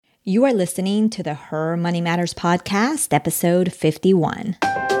You are listening to the Her Money Matters podcast, episode 51.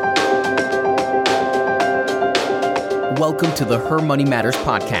 Welcome to the Her Money Matters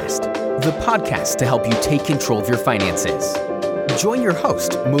podcast, the podcast to help you take control of your finances. Join your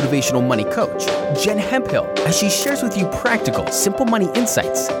host, motivational money coach, Jen Hemphill, as she shares with you practical, simple money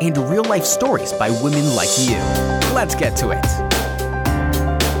insights and real-life stories by women like you. Let's get to it.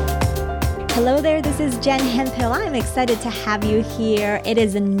 Hello there, this is Jen Hemphill. I'm excited to have you here. It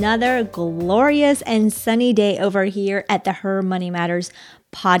is another glorious and sunny day over here at the Her Money Matters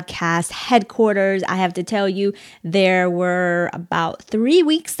podcast headquarters. I have to tell you, there were about 3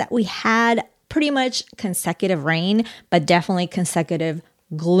 weeks that we had pretty much consecutive rain, but definitely consecutive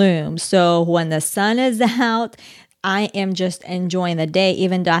gloom. So when the sun is out, I am just enjoying the day,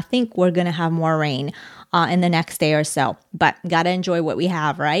 even though I think we're going to have more rain in the next day or so. But got to enjoy what we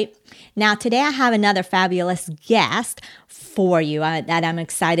have, right? Now, today I have another fabulous guest for you that I'm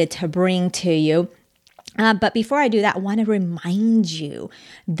excited to bring to you. But before I do that, I want to remind you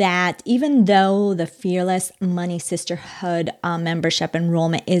that even though the Fearless Money Sisterhood membership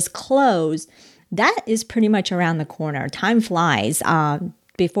enrollment is closed, that is pretty much around the corner. Time flies.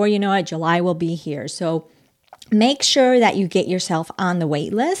 Before you know it, July will be here. So make sure that you get yourself on the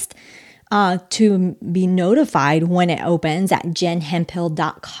wait list to be notified when it opens at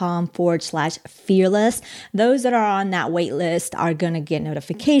jenhemphill.com/fearless. Those that are on that wait list are going to get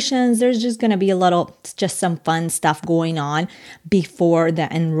notifications. There's just going to be just some fun stuff going on before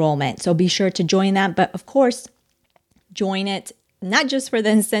the enrollment. So be sure to join that. But of course, join it not just for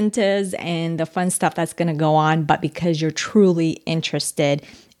the incentives and the fun stuff that's going to go on, but because you're truly interested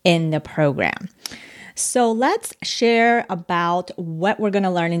in the program. So let's share about what we're going to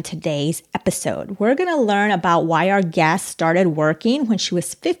learn in today's episode. We're going to learn about why our guest started working when she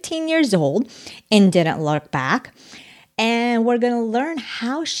was 15 years old and didn't look back. And we're going to learn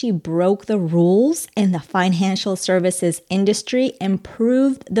how she broke the rules in the financial services industry and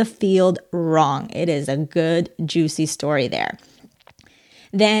proved the field wrong. It is a good, juicy story there.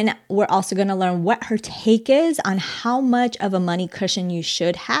 Then we're also going to learn what her take is on how much of a money cushion you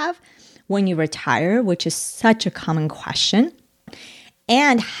should have when you retire, which is such a common question,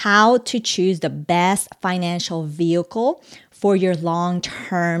 and how to choose the best financial vehicle for your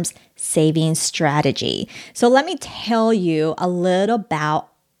long-term savings strategy. So let me tell you a little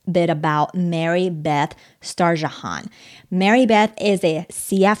bit about Mary Beth Storjohann. Mary Beth is a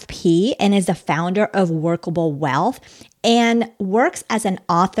CFP and is the founder of Workable Wealth and works as an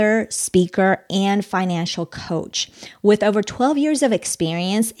author, speaker, and financial coach. With over 12 years of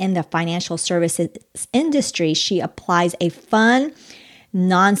experience in the financial services industry, she applies a fun,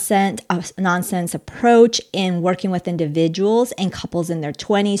 nonsense approach in working with individuals and couples in their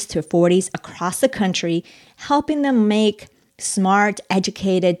 20s to 40s across the country, helping them make smart,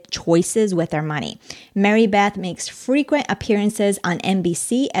 educated choices with their money. Mary Beth makes frequent appearances on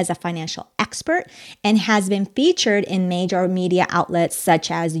NBC as a financial expert and has been featured in major media outlets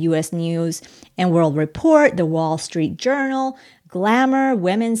such as U.S. News and World Report, The Wall Street Journal, Glamour,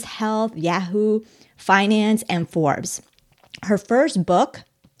 Women's Health, Yahoo, Finance, and Forbes. Her first book,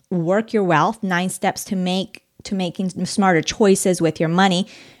 Work Your Wealth, 9 Steps to Making Smarter Choices with Your Money,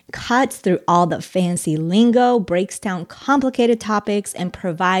 cuts through all the fancy lingo, breaks down complicated topics, and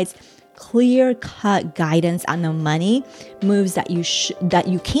provides clear-cut guidance on the money moves that you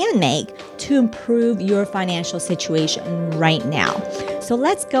can make to improve your financial situation right now. So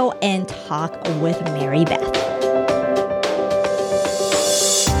let's go and talk with Mary Beth.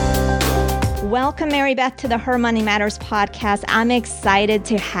 Welcome, Mary Beth, to the Her Money Matters podcast. I'm excited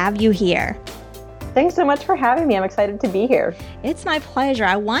to have you here. Thanks so much for having me. I'm excited to be here. It's my pleasure.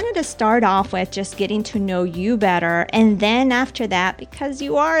 I wanted to start off with just getting to know you better. And then after that, because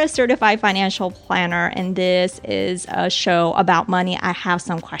you are a certified financial planner and this is a show about money, I have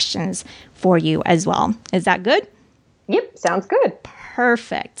some questions for you as well. Is that good? Yep, sounds good.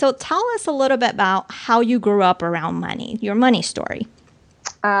 Perfect. So tell us a little bit about how you grew up around money, your money story.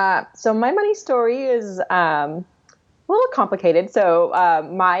 So my money story is a little complicated. So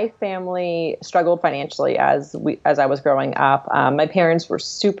my family struggled financially as I was growing up. My parents were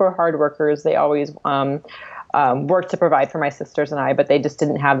super hard workers. They always worked to provide for my sisters and I, but they just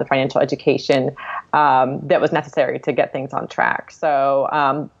didn't have the financial education that was necessary to get things on track. So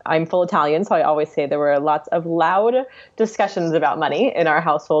I'm full Italian, so I always say there were lots of loud discussions about money in our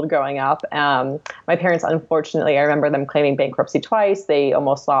household growing up. My parents, unfortunately, I remember them claiming bankruptcy twice. They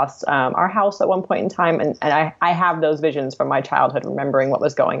almost lost our house at one point in time, and I have those visions from my childhood, remembering what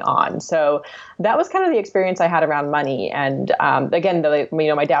was going on. So that was kind of the experience I had around money. And again,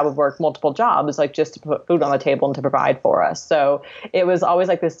 my dad would work multiple jobs, like just to put food on the table and to provide for us. So it was always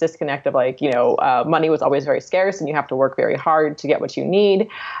like this disconnect of money was always very scarce, and you have to work very hard to get what you need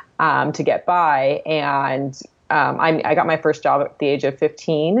to get by. And I got my first job at the age of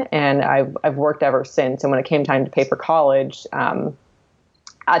 15, and I've worked ever since. And when it came time to pay for college,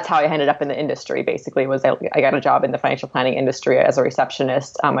 that's how I ended up in the industry. Basically, I got a job in the financial planning industry as a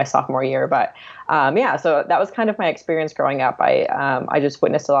receptionist my sophomore year. But so that was kind of my experience growing up. I just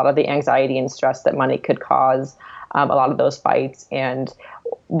witnessed a lot of the anxiety and stress that money could cause, a lot of those fights, and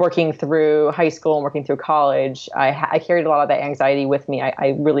working through high school and working through college, I carried a lot of that anxiety with me.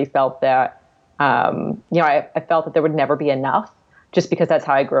 I really felt that, I felt that there would never be enough, just because that's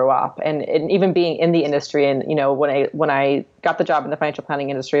how I grew up. And even being in the industry, and, when I got the job in the financial planning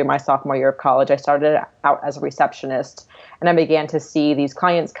industry in my sophomore year of college, I started out as a receptionist, and I began to see these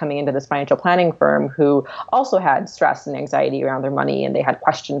clients coming into this financial planning firm who also had stress and anxiety around their money, and they had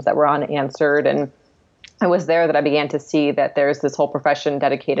questions that were unanswered. And it was there that I began to see that there's this whole profession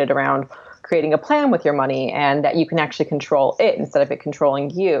dedicated around creating a plan with your money, and that you can actually control it instead of it controlling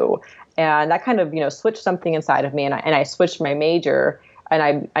you. And that kind of, switched something inside of me. And I switched my major,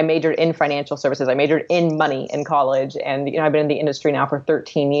 and I majored in financial services. I majored in money in college. And, I've been in the industry now for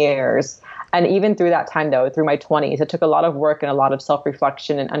 13 years. And even through that time, though, through my 20s, it took a lot of work and a lot of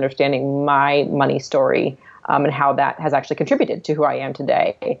self-reflection and understanding my money story, and how that has actually contributed to who I am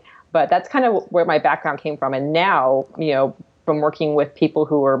today. But that's kind of where my background came from. And now, from working with people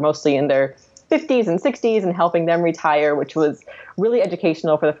who were mostly in their 50s and 60s and helping them retire, which was really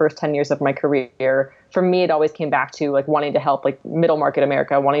educational for the first 10 years of my career. For me, it always came back to wanting to help middle market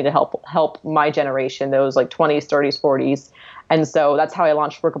America, wanting to help my generation, those 20s, 30s, 40s. And so that's how I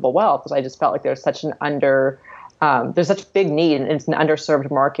launched Workable Wealth, because I just felt like there's such there's such a big need, and it's an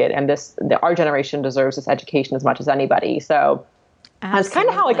underserved market. And our generation deserves this education as much as anybody. So that's kind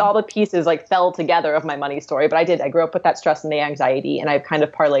of how all the pieces fell together of my money story. But I grew up with that stress and the anxiety, and I've kind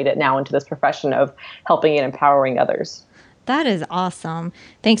of parlayed it now into this profession of helping and empowering others. That is awesome.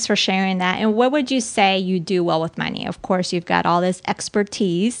 Thanks for sharing that. And what would you say you do well with money? Of course, you've got all this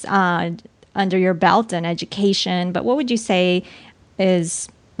expertise under your belt and education, but what would you say is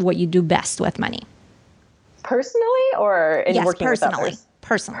what you do best with money? Personally, or in working with others?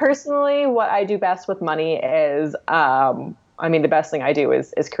 Personally, what I do best with money is the best thing I do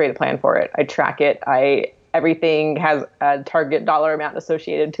is create a plan for it. I track it. Everything has a target dollar amount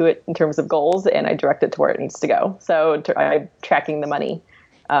associated to it in terms of goals, and I direct it to where it needs to go. So tracking the money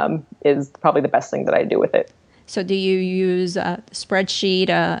is probably the best thing that I do with it. So do you use a spreadsheet,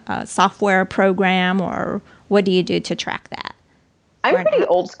 a software program, or what do you do to track that? I'm pretty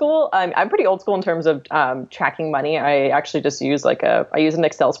old school. I'm pretty old school in terms of tracking money. I actually just use I use an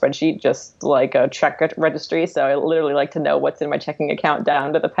Excel spreadsheet, just like a check registry. So I literally like to know what's in my checking account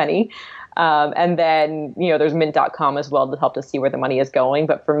down to the penny. And then, there's mint.com as well to help to see where the money is going.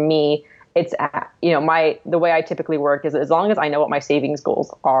 But for me, it's, the way I typically work is, as long as I know what my savings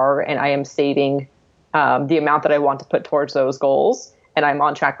goals are, and I am saving the amount that I want to put towards those goals, and I'm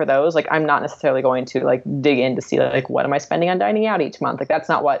on track for those, I'm not necessarily going to dig in to see what am I spending on dining out each month. That's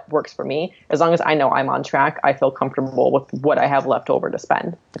not what works for me. As long as I know I'm on track, I feel comfortable with what I have left over to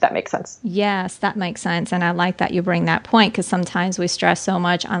spend, if that makes sense. Yes, that makes sense. And I like that you bring that point, because sometimes we stress so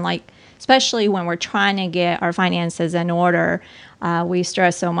much on especially when we're trying to get our finances in order, we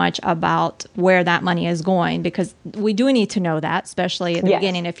stress so much about where that money is going, because we do need to know that, especially at the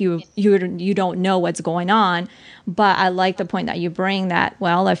beginning, if you don't know what's going on. But I like the point that you bring that,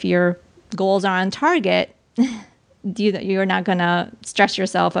 well, if your goals are on target, you're not going to stress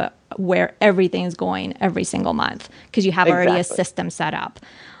yourself where everything's going every single month, because you have already a system set up.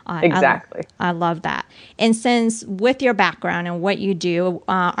 Exactly. I love that. And since with your background and what you do,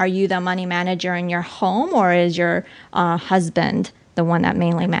 are you the money manager in your home, or is your husband the one that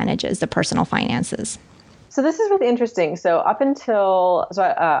mainly manages the personal finances? So this is really interesting. So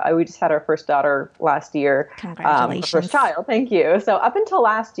we just had our first daughter last year. Congratulations. First child. Thank you. So up until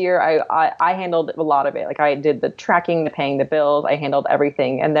last year, I handled a lot of it. I did the tracking, the paying the bills. I handled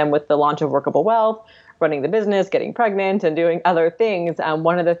everything. And then with the launch of Workable Wealth, running the business, getting pregnant, and doing other things,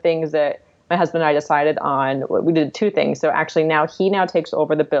 one of the things that my husband and I decided on, we did two things. So actually he now takes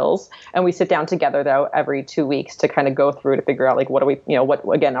over the bills, and we sit down together though every 2 weeks to kind of go through to figure out like, what are we, what,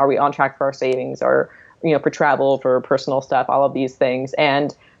 again, are we on track for our savings, or, for travel, for personal stuff, all of these things.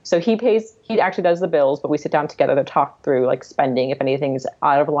 And so he actually does the bills, but we sit down together to talk through like spending, if anything's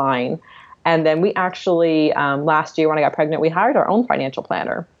out of line. And then we actually, last year when I got pregnant, we hired our own financial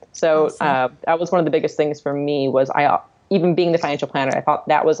planner. So Awesome. that was one of the biggest things for me was even being the financial planner, I thought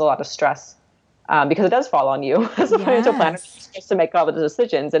that was a lot of stress because it does fall on you as a financial planner just to make all the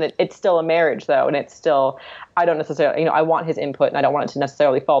decisions. And it's still a marriage though. And it's still, I don't necessarily, I want his input, and I don't want it to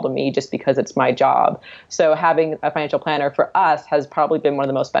necessarily fall to me just because it's my job. So having a financial planner for us has probably been one of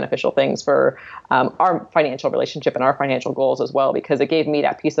the most beneficial things for our financial relationship and our financial goals as well, because it gave me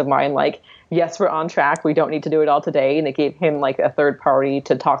that peace of mind. Like, yes, we're on track. We don't need to do it all today. And it gave him like a third party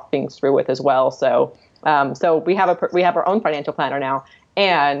to talk things through with as well. So we have our own financial planner now,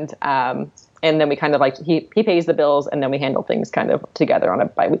 and then we kind of like he pays the bills, and then we handle things kind of together on a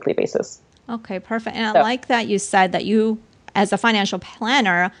biweekly basis. Okay, perfect. And I like that you said that you, as a financial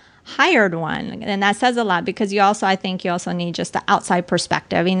planner, hired one, and that says a lot, because I think you also need just the outside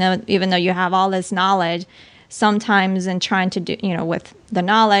perspective. Even though you have all this knowledge, sometimes in trying to do, with the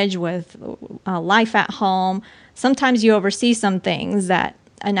knowledge, with life at home, sometimes you oversee some things that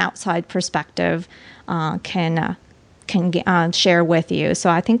an outside perspective can share with you. So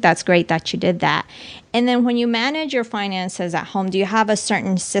I think that's great that you did that. And then when you manage your finances at home, do you have a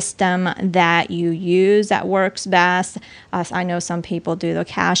certain system that you use that works best? I know some people do the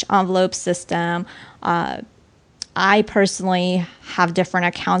cash envelope system. I personally have different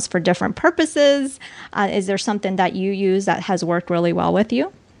accounts for different purposes. Is there something that you use that has worked really well with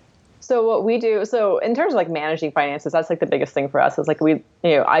you? So what we do, so in terms of like managing finances, that's like the biggest thing for us is like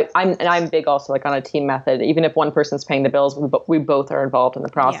I'm big also like on a team method. Even if one person's paying the bills, we both are involved in the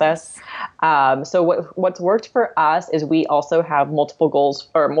process. Yes. So what's worked for us is we also have multiple goals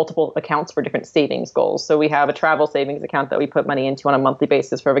or multiple accounts for different savings goals. So we have a travel savings account that we put money into on a monthly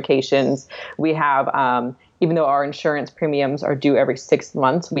basis for vacations. We have, even though our insurance premiums are due every 6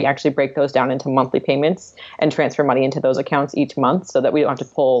 months, we actually break those down into monthly payments and transfer money into those accounts each month so that we don't have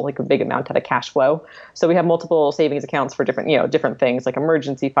to pull like a big amount out of cash flow. So we have multiple savings accounts for different things like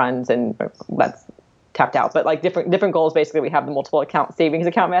emergency funds, and that's tapped out, but like different goals. Basically, we have the multiple savings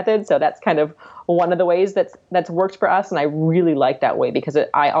account method. So that's kind of one of the ways that's worked for us. And I really like that way because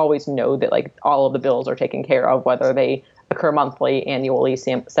I always know that like all of the bills are taken care of, whether they occur monthly, annually,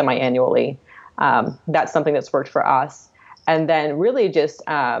 semi-annually. That's something that's worked for us. And then really just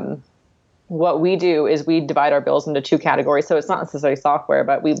what we do is we divide our bills into two categories. So it's not necessarily software,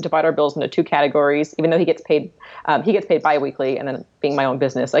 but we divide our bills into two categories. Even though he gets paid biweekly, and then being my own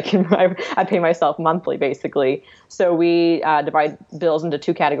business, I pay myself monthly basically. So we divide bills into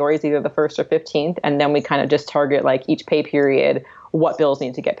two categories, either the 1st or 15th, and then we kind of just target like each pay period what bills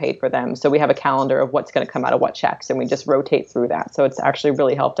need to get paid for them. So we have a calendar of what's going to come out of what checks, and we just rotate through that. So it's actually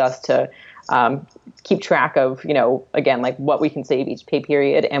really helped us to keep track of, again, like what we can save each pay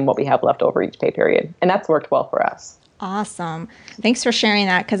period and what we have left over each pay period. And that's worked well for us. Awesome. Thanks for sharing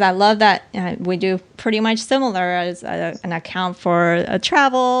that, because I love that we do pretty much similar as an account for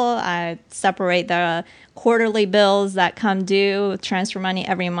travel. I separate the quarterly bills that come due, transfer money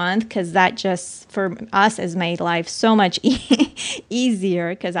every month, because that just, for us, has made life so much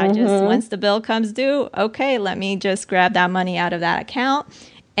easier, because I just, once the bill comes due, okay, let me just grab that money out of that account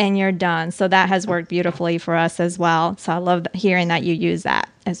and you're done. So that has worked beautifully for us as well. So I love hearing that you use that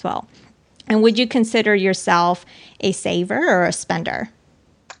as well. And would you consider yourself a saver or a spender?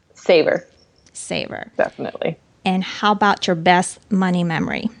 Saver. Definitely. And how about your best money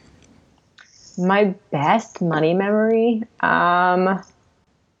memory? My best money memory? I'd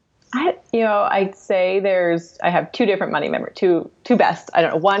say I have two different money memory, two best. I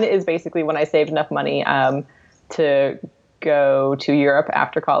don't know. One is basically when I saved enough money to go to Europe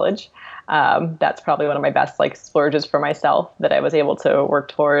after college. That's probably one of my best like splurges for myself that I was able to work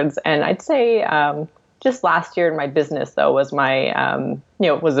towards. And I'd say just last year in my business though was my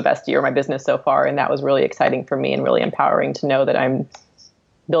was the best year of my business so far, and that was really exciting for me and really empowering to know that I'm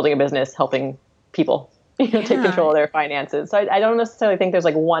building a business helping people take control of their finances. So I don't necessarily think there's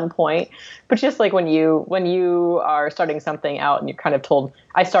like one point, but just like when you are starting something out and you're kind of told,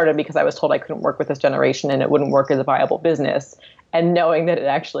 I started because I was told I couldn't work with this generation and it wouldn't work as a viable business, and knowing that it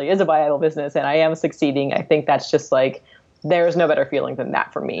actually is a viable business and I am succeeding, I think that's just like, there's no better feeling than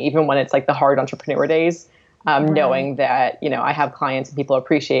that for me, even when it's like the hard entrepreneur days, knowing that, I have clients and people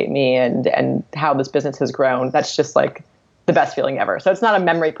appreciate me and how this business has grown. That's just like the best feeling ever. So it's not a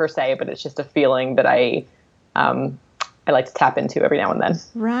memory per se, but it's just a feeling that I like to tap into every now and then.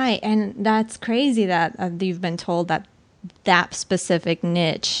 Right. And that's crazy that you've been told that that specific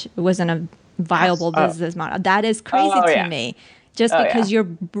niche wasn't a viable business model. That is crazy to me. Just because you're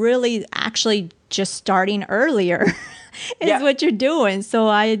really actually just starting earlier is what you're doing. So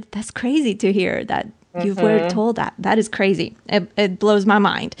that's crazy to hear that you were told that. That is crazy. It blows my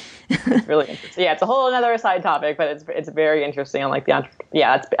mind. It's really interesting. Yeah, it's a whole another side topic, but it's very interesting. On like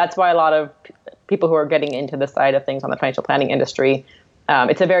that's why a lot of people who are getting into the side of things on the financial planning industry,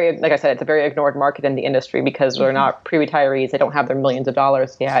 it's a very, like I said, it's a very ignored market in the industry because they're not pre-retirees. They don't have their millions of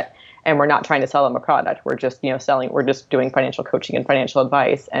dollars yet. And we're not trying to sell them a product. We're just, we're just doing financial coaching and financial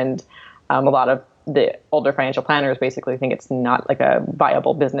advice. And a lot of the older financial planners basically think it's not like a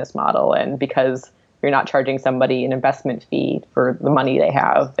viable business model. And because you're not charging somebody an investment fee for the money they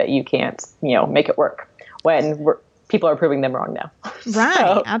have, that you can't, make it work when people are proving them wrong now. Right.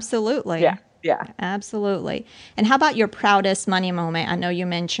 So, absolutely. Yeah. Absolutely. And how about your proudest money moment? I know you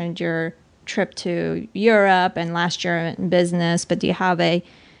mentioned your trip to Europe and last year in business, but do you have a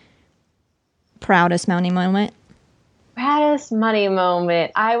proudest money moment? Proudest money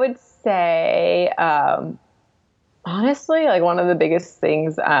moment, I would say, honestly, like one of the biggest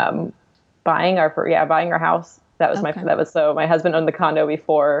things, buying our house. That was my husband owned the condo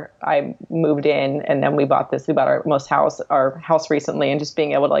before I moved in, and then we bought our house recently, and just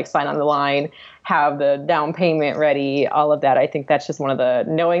being able to like sign on the line, have the down payment ready, all of that. I think that's just one of the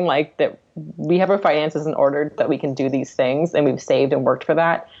knowing like that we have our finances in order, that we can do these things, and we've saved and worked for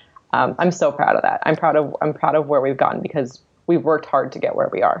that. I'm so proud of that. I'm proud of where we've gotten because we've worked hard to get where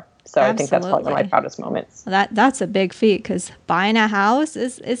we are. So I think that's probably one of my proudest moments. That's a big feat because buying a house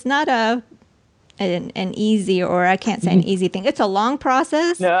is not an easy, or I can't say an easy thing. It's a long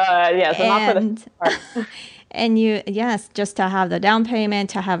process. No, yeah, so not for the part. And just to have the down payment,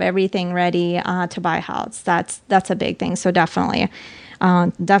 to have everything ready to buy a house, that's a big thing. So definitely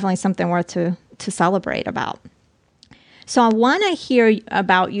something worth to celebrate about. So I want to hear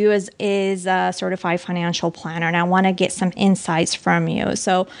about you as a certified financial planner, and I want to get some insights from you.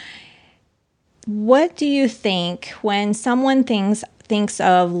 So what do you think when someone thinks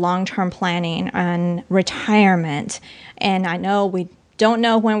of long-term planning and retirement? And I know we don't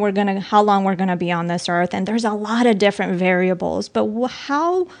know how long we're going to be on this earth, and there's a lot of different variables, but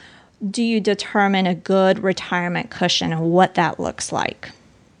how do you determine a good retirement cushion and what that looks like?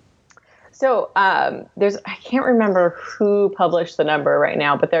 So I can't remember who published the number right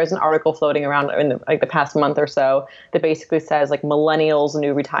now, but there's an article floating around in the past month or so that basically says like millennials'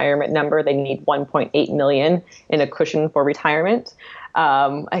 new retirement number, they need 1.8 million in a cushion for retirement.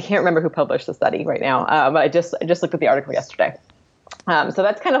 I can't remember who published the study right now, but I just looked at the article yesterday. So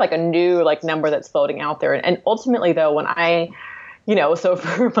that's kind of like a new like number that's floating out there. And ultimately, though, when so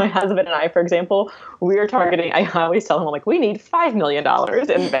for my husband and I, for example, we are targeting, I always tell him, I'm like, we need $5 million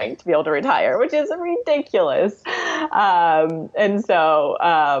in the bank to be able to retire, which is ridiculous. And so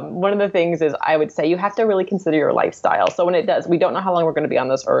one of the things is I would say you have to really consider your lifestyle. So we don't know how long we're going to be on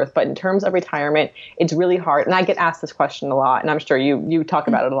this earth, but in terms of retirement, it's really hard. And I get asked this question a lot, and I'm sure you talk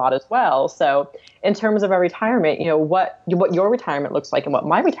about it a lot as well. So in terms of our retirement, what your retirement looks like and what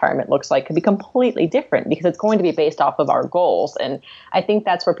my retirement looks like could be completely different because it's going to be based off of our goals. And I think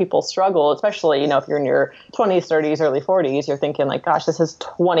that's where people struggle, especially, if you're in your 20s, 30s, early 40s, you're thinking like, gosh, this is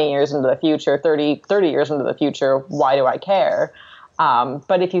 20 years into the future, 30 years into the future. Why do I care?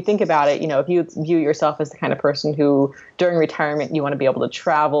 But if you think about it, if you view yourself as the kind of person who during retirement, you want to be able to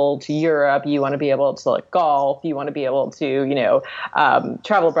travel to Europe, you want to be able to like golf, you want to be able to,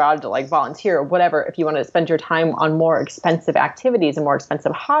 travel abroad to like volunteer or whatever. If you want to spend your time on more expensive activities and more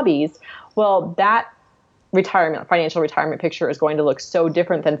expensive hobbies, well, that financial retirement picture is going to look so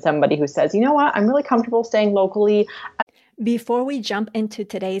different than somebody who says, you know what, I'm really comfortable staying locally. Before we jump into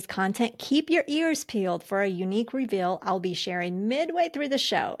today's content, keep your ears peeled for a unique reveal I'll be sharing midway through the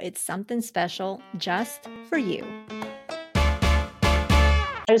show. It's something special just for you.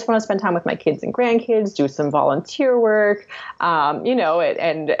 I just want to spend time with my kids and grandkids, do some volunteer work, and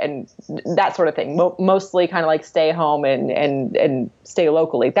that sort of thing. Mostly kind of like stay home and stay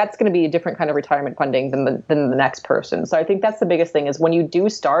locally. That's going to be a different kind of retirement funding than the next person. So I think that's the biggest thing is when you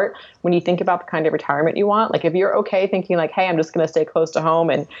think about the kind of retirement you want, like if you're okay thinking like, hey, I'm just going to stay close to home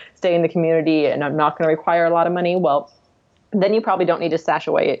and stay in the community and I'm not going to require a lot of money, well, then you probably don't need to stash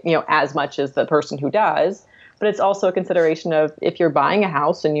away, as much as the person who does. But it's also a consideration of if you're buying a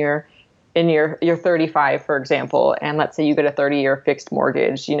house and you're, you're 35, for example, and let's say you get a 30-year fixed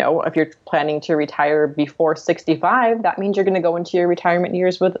mortgage, if you're planning to retire before 65, that means you're going to go into your retirement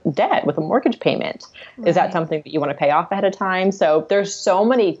years with debt, with a mortgage payment. Right. Is that something that you want to pay off ahead of time? So there's so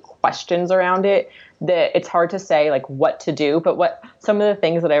many questions around it that it's hard to say like what to do. But what some of the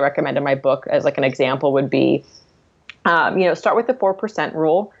things that I recommend in my book as like an example would be, start with the 4%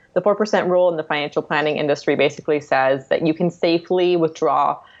 rule. The 4% rule in the financial planning industry basically says that you can safely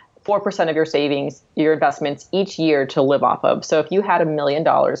withdraw 4% of your savings, your investments each year to live off of. So if you had $1 million,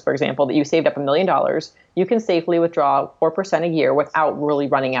 for example, that you saved up $1 million, you can safely withdraw 4% a year without really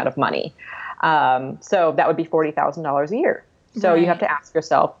running out of money. So that would be $40,000 a year. So you have to ask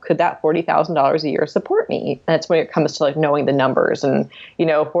yourself, could that $40,000 a year support me? And that's when it comes to like knowing the numbers and,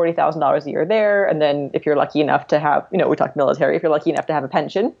 $40,000 a year there. And then if you're lucky enough to have, we talked military, if you're lucky enough to have a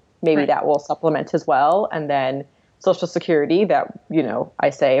pension, maybe that will supplement as well. And then Social Security that, I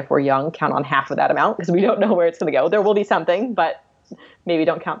say if we're young, count on half of that amount because we don't know where it's going to go. There will be something, but maybe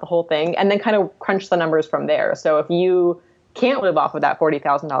don't count the whole thing and then kind of crunch the numbers from there. So if you can't live off of that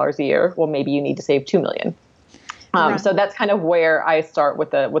 $40,000 a year, well, maybe you need to save $2 million. So that's kind of where I start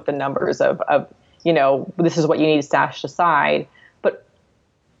with the numbers of, this is what you need to stash aside. But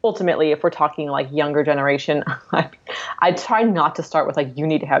ultimately, if we're talking like younger generation, I try not to start with like, you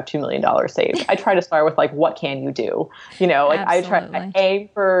need to have $2 million saved. I try to start with like, what can you do? I aim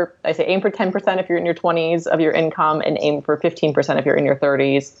for 10% if you're in your 20s of your income and aim for 15% if you're in your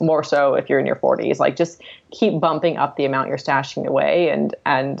 30s, more so if you're in your 40s, like just keep bumping up the amount you're stashing away. And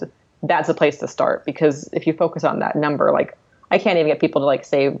that's a place to start because if you focus on that number, like I can't even get people to like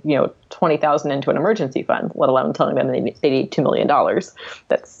save, $20,000 into an emergency fund, let alone telling them they need $2 million.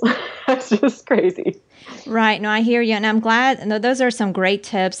 That's just crazy. Right. No, I hear you. And I'm glad, those are some great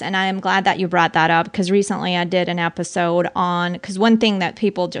tips. And I am glad that you brought that up because recently I did an episode on, because one thing that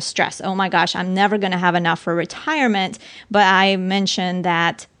people just stress, oh my gosh, I'm never going to have enough for retirement. But I mentioned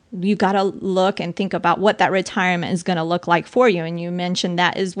that you got to look and think about what that retirement is going to look like for you. And you mentioned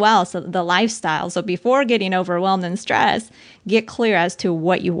that as well. So the lifestyle. So before getting overwhelmed and stressed, get clear as to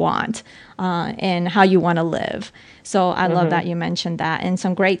what you want and how you want to live. So I love that you mentioned that and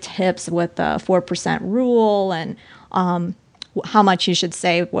some great tips with the 4% rule and how much you should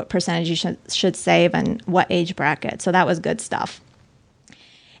save, what percentage you should save and what age bracket. So that was good stuff.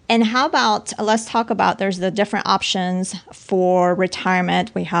 And how about, let's talk about, there's the different options for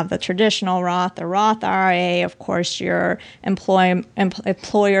retirement. We have the traditional Roth, the Roth IRA, of course, your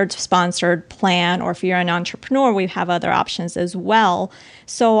employer-sponsored plan, or if you're an entrepreneur, we have other options as well.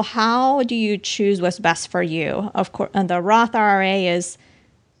 So how do you choose what's best for you? Of course, the Roth IRA is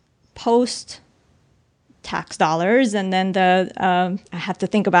post tax dollars, and then I have to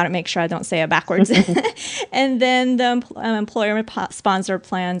think about it, make sure I don't say it backwards. And then the employer-sponsored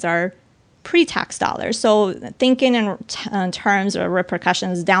plans are pre-tax dollars. So thinking in terms of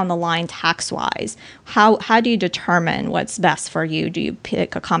repercussions down the line tax-wise, how do you determine what's best for you? Do you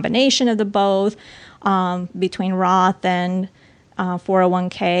pick a combination of the both between Roth and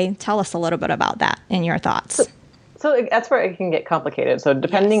 401k? Tell us a little bit about that and your thoughts. So that's where it can get complicated. So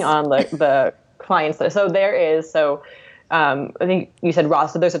depending on the clients. I think you said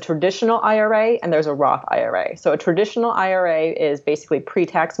Roth. So there's a traditional IRA and there's a Roth IRA. So a traditional IRA is basically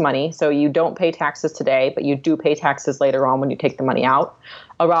pre-tax money. So you don't pay taxes today, but you do pay taxes later on when you take the money out.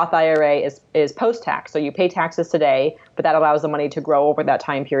 A Roth IRA is post-tax. So you pay taxes today, but that allows the money to grow over that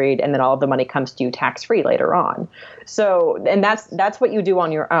time period. And then all of the money comes to you tax-free later on. So, and that's what you do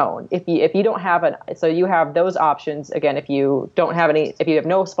on your own. If you don't have so you have those options. Again, if you have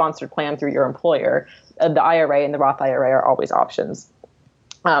no sponsored plan through your employer, the IRA and the Roth IRA are always options.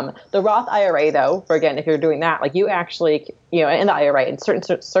 The Roth IRA, though, if you're doing that, like you actually, in the IRA, in certain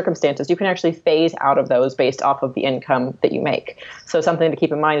circumstances, you can actually phase out of those based off of the income that you make. So something to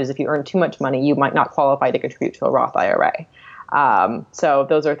keep in mind is if you earn too much money, you might not qualify to contribute to a Roth IRA. So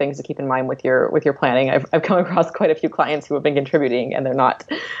those are things to keep in mind with your planning. I've come across quite a few clients who have been contributing and they're not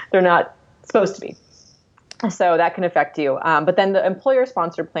supposed to be. So that can affect you. But then the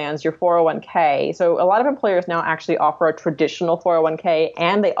employer-sponsored plans, your 401k. So a lot of employers now actually offer a traditional 401k,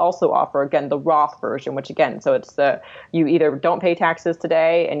 and they also offer, again, the Roth version, which again, so it's you either don't pay taxes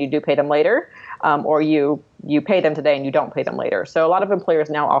today and you do pay them later, or you pay them today and you don't pay them later. So a lot of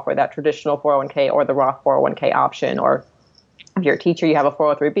employers now offer that traditional 401k or the Roth 401k option, or if you're a teacher, you have a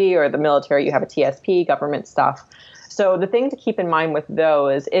 403b, or the military, you have a TSP, government stuff. So the thing to keep in mind with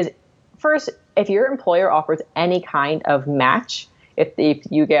those is first, if your employer offers any kind of match, if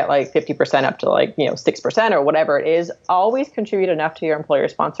you get like 50% up to like, 6% or whatever it is, always contribute enough to your employer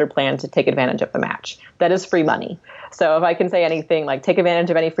sponsored plan to take advantage of the match. That is free money. So if I can say anything, like take advantage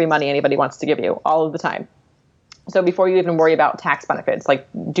of any free money anybody wants to give you all of the time. So before you even worry about tax benefits, like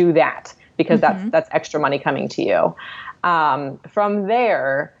do that, because that's extra money coming to you. From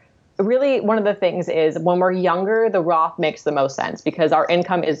there, really one of the things is when we're younger, the Roth makes the most sense because our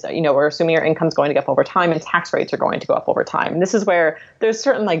income is, we're assuming our income is going to go up over time and tax rates are going to go up over time. And this is where there's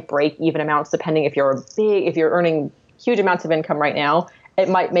certain like break even amounts, depending if you're earning huge amounts of income right now, it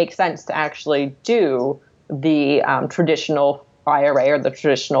might make sense to actually do the traditional IRA or the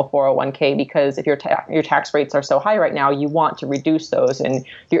traditional 401k, because if your tax rates are so high right now, you want to reduce those, and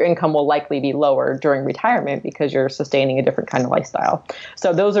your income will likely be lower during retirement because you're sustaining a different kind of lifestyle.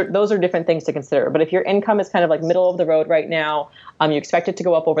 So those are different things to consider. But if your income is kind of like middle of the road right now, you expect it to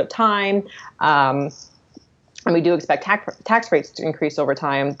go up over time, and we do expect tax rates to increase over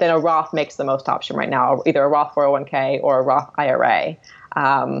time, then a Roth makes the most option right now, either a Roth 401k or a Roth IRA.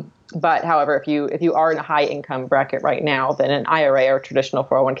 But however, if you are in a high income bracket right now, then an IRA or traditional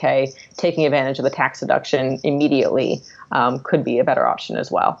 401k, taking advantage of the tax deduction immediately could be a better option as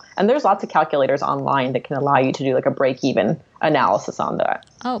well. And there's lots of calculators online that can allow you to do like a break-even analysis on that.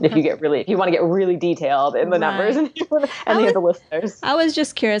 Oh, if you want to get really detailed in the numbers and the listeners. I was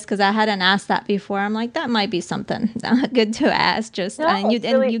just curious because I hadn't asked that before. I'm like, that might be something good to ask.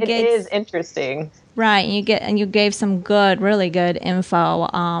 It is interesting. Right, and you gave some really good info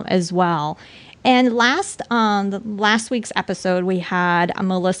as well. And last week's episode, we had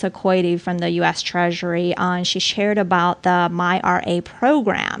Melissa Coity from the U.S. Treasury on. She shared about the MyRA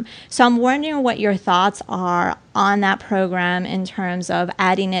program. So I'm wondering what your thoughts are on that program in terms of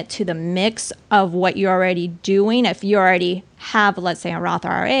adding it to the mix of what you're already doing. If you already have, let's say, a Roth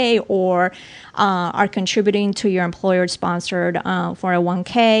IRA or are contributing to your employer-sponsored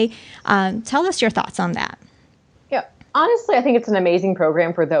 401k, tell us your thoughts on that. Honestly, I think it's an amazing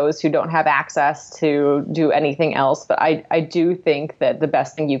program for those who don't have access to do anything else. But I do think that the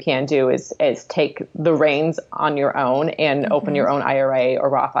best thing you can do is take the reins on your own and open your own IRA or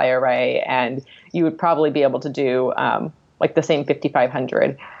Roth IRA, and you would probably be able to do like the same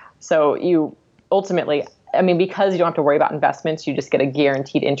 5,500. So you ultimately, because you don't have to worry about investments, you just get a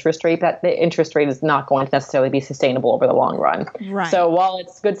guaranteed interest rate. That the interest rate is not going to necessarily be sustainable over the long run. Right. So while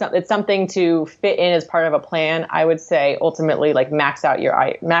it's good, it's something to fit in as part of a plan. I would say ultimately, like max out your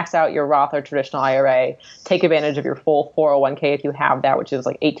Roth or traditional IRA. Take advantage of your full 401k if you have that, which is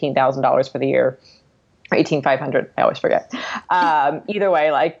like $18,000 for the year. 18,500. I always forget. Either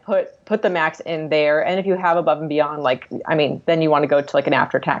way, like put the max in there. And if you have above and beyond, then you want to go to like an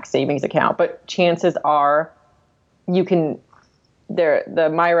after-tax savings account. But chances are the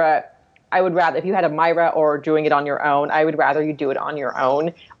MyRA, I would rather, if you had a MyRA or doing it on your own, I would rather you do it on your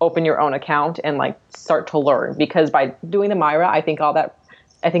own, open your own account and like start to learn. Because by doing the MyRA, I think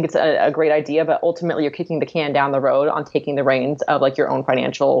it's a great idea, but ultimately you're kicking the can down the road on taking the reins of like your own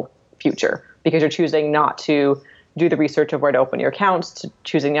financial future, because you're choosing not to do the research of where to open your accounts,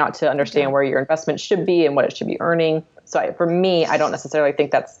 choosing not to understand where your investment should be and what it should be earning. So for me, I don't necessarily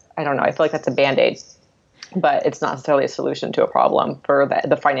think I feel like that's a Band-Aid, but it's not necessarily a solution to a problem for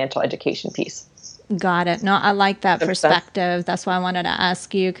the financial education piece. Got it. No, I like that perspective. That's why I wanted to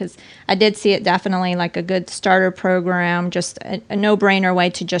ask you, because I did see it definitely like a good starter program, just a no-brainer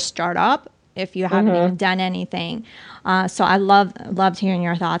way to just start up if you haven't even done anything. So I loved hearing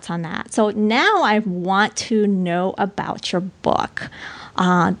your thoughts on that. So now I want to know about your book.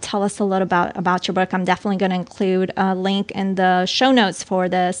 Tell us a little about your book. I'm definitely going to include a link in the show notes for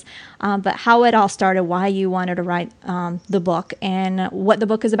this, but how it all started, why you wanted to write the book, and what the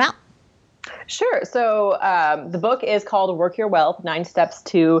book is about. Sure. So the book is called Work Your Wealth, 9 Steps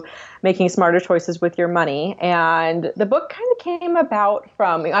to Making Smarter Choices with Your Money. And the book kind of came about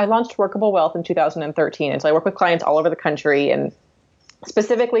I launched Workable Wealth in 2013. And so I work with clients all over the country and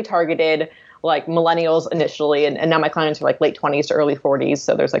specifically targeted like millennials initially. And now my clients are like late 20s to early 40s.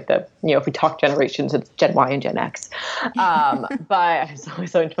 So there's like if we talk generations, it's Gen Y and Gen X. But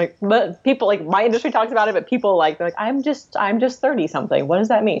people like my industry talks about it, but people they're like, I'm just 30 something. What does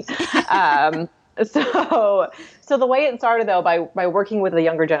that mean? So the way it started though, by working with the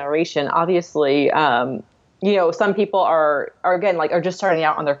younger generation, obviously, some people are just starting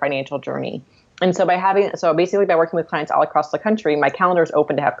out on their financial journey. And so basically by working with clients all across the country, my calendar is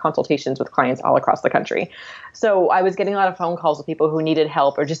open to have consultations with clients all across the country. So I was getting a lot of phone calls with people who needed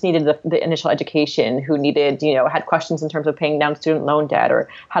help or just needed the initial education, who needed, had questions in terms of paying down student loan debt or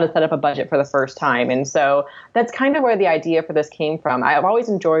how to set up a budget for the first time. And so that's kind of where the idea for this came from. I've always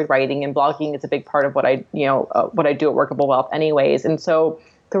enjoyed writing, and blogging is a big part of what I do at Workable Wealth anyways. And so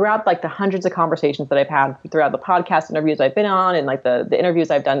throughout like the hundreds of conversations that I've had throughout the podcast interviews I've been on and like the interviews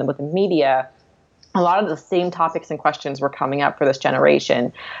I've done with the media, a lot of the same topics and questions were coming up for this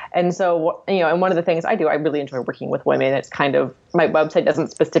generation. And so, and one of the things I do, I really enjoy working with women. It's kind of, my website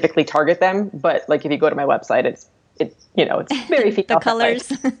doesn't specifically target them, but like if you go to my website, it's very female. The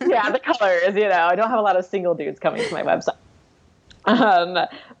colors. Yeah, the colors, I don't have a lot of single dudes coming to my website.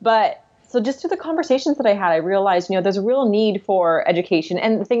 But so just through the conversations that I had, I realized, there's a real need for education.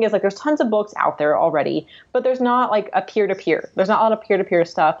 And the thing is, like, there's tons of books out there already, but there's not like a peer-to-peer. There's not a lot of peer-to-peer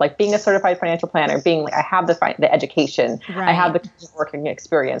stuff, like being a certified financial planner, being like, I have the education, right. I have the working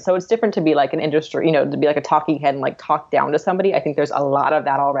experience. So it's different to be like an industry, to be like a talking head and like talk down to somebody. I think there's a lot of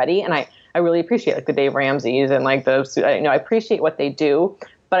that already. And I really appreciate like the Dave Ramseys and like those, I appreciate what they do.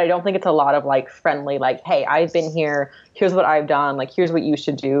 But I don't think it's a lot of like friendly, like, hey, I've been here. Here's what I've done. Like, here's what you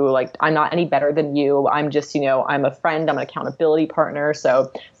should do. Like, I'm not any better than you. I'm just, I'm a friend. I'm an accountability partner. So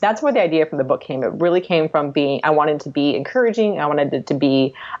that's where the idea from the book came. It really came from I wanted to be encouraging. I wanted it to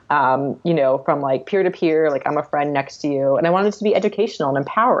be, from like peer to peer, like I'm a friend next to you. And I wanted it to be educational and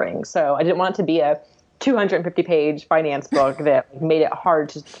empowering. So I didn't want it to be a 250-page finance book that made it hard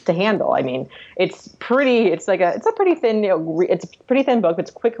to handle. I mean, it's a pretty thin, it's a pretty thin book.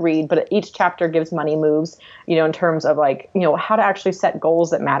 It's a quick read, but each chapter gives money moves, in terms of like, how to actually set goals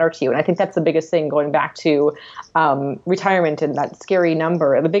that matter to you. And I think that's the biggest thing, going back to retirement and that scary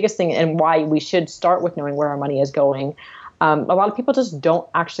number. The biggest thing, and why we should start with knowing where our money is going. A lot of people just don't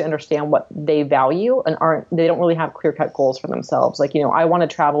actually understand what they value and they don't really have clear-cut goals for themselves. Like, I want to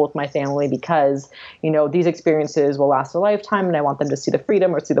travel with my family because, these experiences will last a lifetime and I want them to see the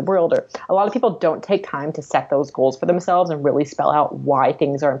freedom or see the world. Or a lot of people don't take time to set those goals for themselves and really spell out why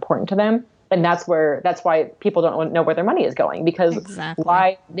things are important to them. And that's why people don't know where their money is going, because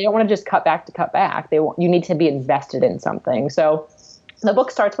why they don't want to just cut back. You need to be invested in something. So the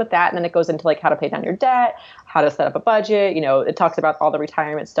book starts with that, and then it goes into like how to pay down your debt, how to set up a budget. It talks about all the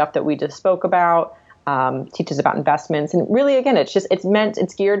retirement stuff that we just spoke about, teaches about investments. And really, again,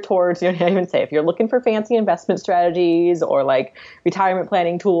 it's geared towards, I even say, if you're looking for fancy investment strategies or like retirement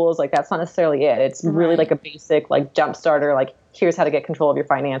planning tools, like that's not necessarily it. It's really like a basic like jump starter, like here's how to get control of your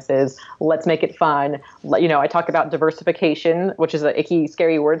finances. Let's make it fun. I talk about diversification, which is a icky,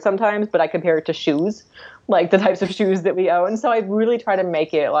 scary word sometimes, but I compare it to shoes, like the types of shoes that we own. So I really try to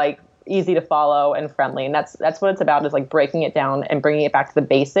make it like easy to follow and friendly. And that's what it's about, is like breaking it down and bringing it back to the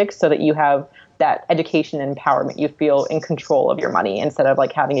basics so that you have that education and empowerment. You feel in control of your money instead of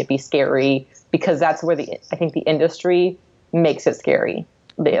like having it be scary, because that's where I think the industry makes it scary.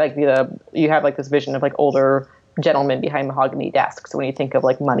 You have like this vision of like older gentlemen behind mahogany desks when you think of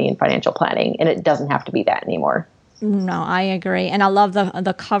like money and financial planning, and it doesn't have to be that anymore. No, I agree. And I love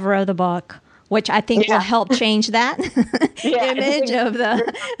the cover of the book, which I think will help change that image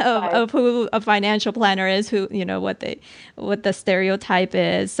of who a financial planner is, who, what the stereotype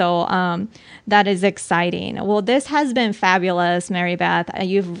is. So that is exciting. Well, this has been fabulous, Mary Beth.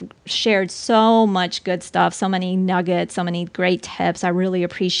 You've shared so much good stuff, so many nuggets, so many great tips. I really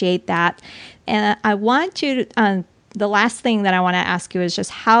appreciate that. And I want you to, the last thing that I want to ask you is just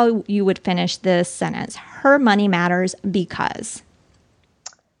how you would finish this sentence. Her money matters because.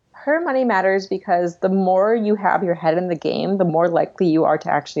 Her money matters because the more you have your head in the game, the more likely you are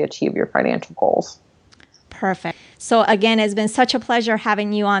to actually achieve your financial goals. Perfect. So again, it's been such a pleasure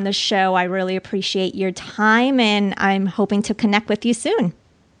having you on the show. I really appreciate your time, and I'm hoping to connect with you soon.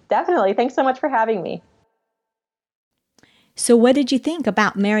 Definitely. Thanks so much for having me. So what did you think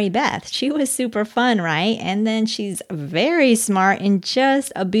about Mary Beth? She was super fun, right? And then she's very smart and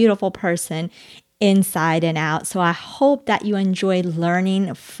just a beautiful person inside and out. So I hope that you enjoyed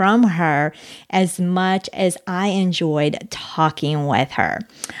learning from her as much as I enjoyed talking with her.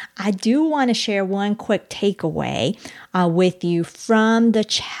 I do want to share one quick takeaway with you from the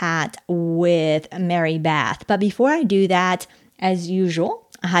chat with Mary Beth. But before I do that, as usual,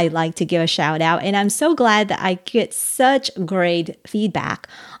 I'd like to give a shout out. And I'm so glad that I get such great feedback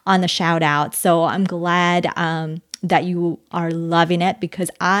on the shout out. So I'm glad that you are loving it,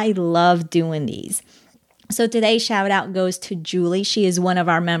 because I love doing these. So today's shout out goes to Julie. She is one of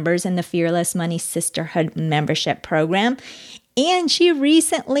our members in the Fearless Money Sisterhood membership program. And she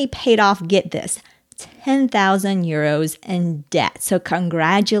recently paid off, get this, 10,000 euros in debt. So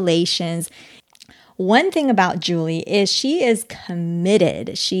congratulations. one thing about Julie is she is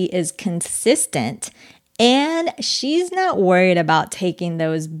committed, she is consistent, and she's not worried about taking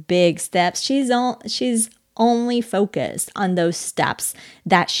those big steps. She's only focused on those steps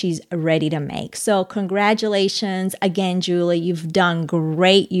that she's ready to make. So congratulations again, Julie. You've done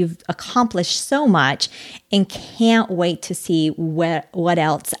great. You've accomplished so much and can't wait to see what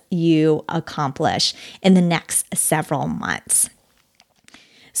else you accomplish in the next several months.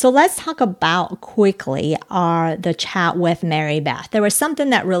 So let's talk about quickly the chat with Mary Beth. There was something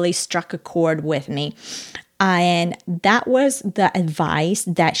that really struck a chord with me. And that was the advice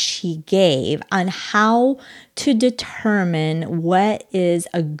that she gave on how to determine what is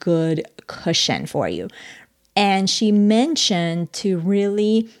a good cushion for you. And she mentioned to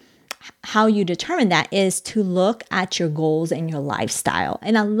really how you determine that is to look at your goals and your lifestyle.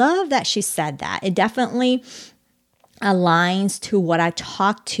 And I love that she said that. It definitely aligns to what I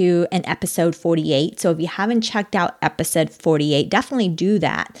talked to in episode 48. So if you haven't checked out episode 48, definitely do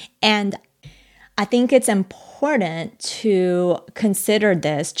that. And I think it's important to consider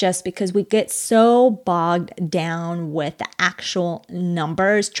this just because we get so bogged down with the actual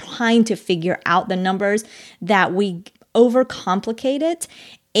numbers, trying to figure out the numbers, that we overcomplicate it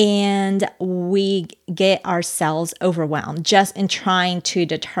and we get ourselves overwhelmed just in trying to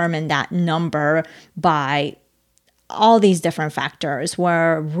determine that number by all these different factors,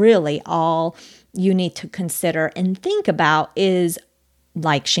 where really all you need to consider and think about is,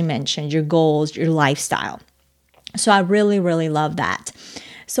 like she mentioned, your goals, your lifestyle. So I really, really love that.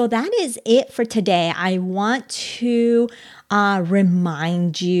 So that is it for today. I want to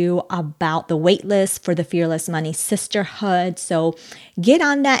remind you about the waitlist for the Fearless Money Sisterhood. So get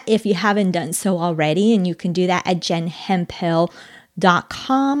on that if you haven't done so already. And you can do that at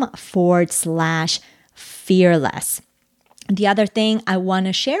jenhemphill.com/fearless. The other thing I want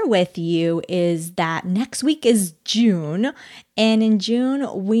to share with you is that next week is June. And in June,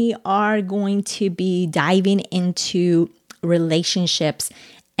 we are going to be diving into relationships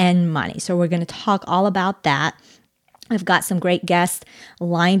and money. So we're going to talk all about that. I've got some great guests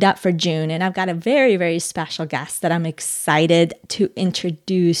lined up for June, and I've got a very, very special guest that I'm excited to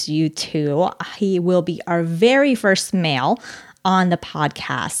introduce you to. He will be our very first male on the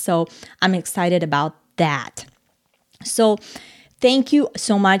podcast. So I'm excited about that. So thank you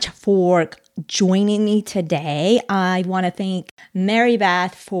so much for joining me today. I want to thank Mary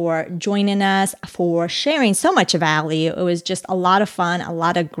Beth for joining us, for sharing so much value. It was just a lot of fun, a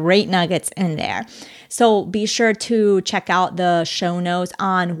lot of great nuggets in there. So be sure to check out the show notes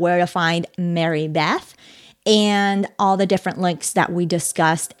on where to find Mary Beth and all the different links that we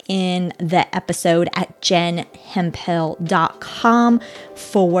discussed in the episode at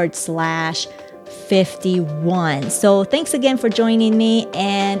jenhemphill.com/51. So thanks again for joining me,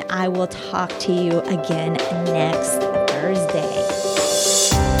 and I will talk to you again next Thursday.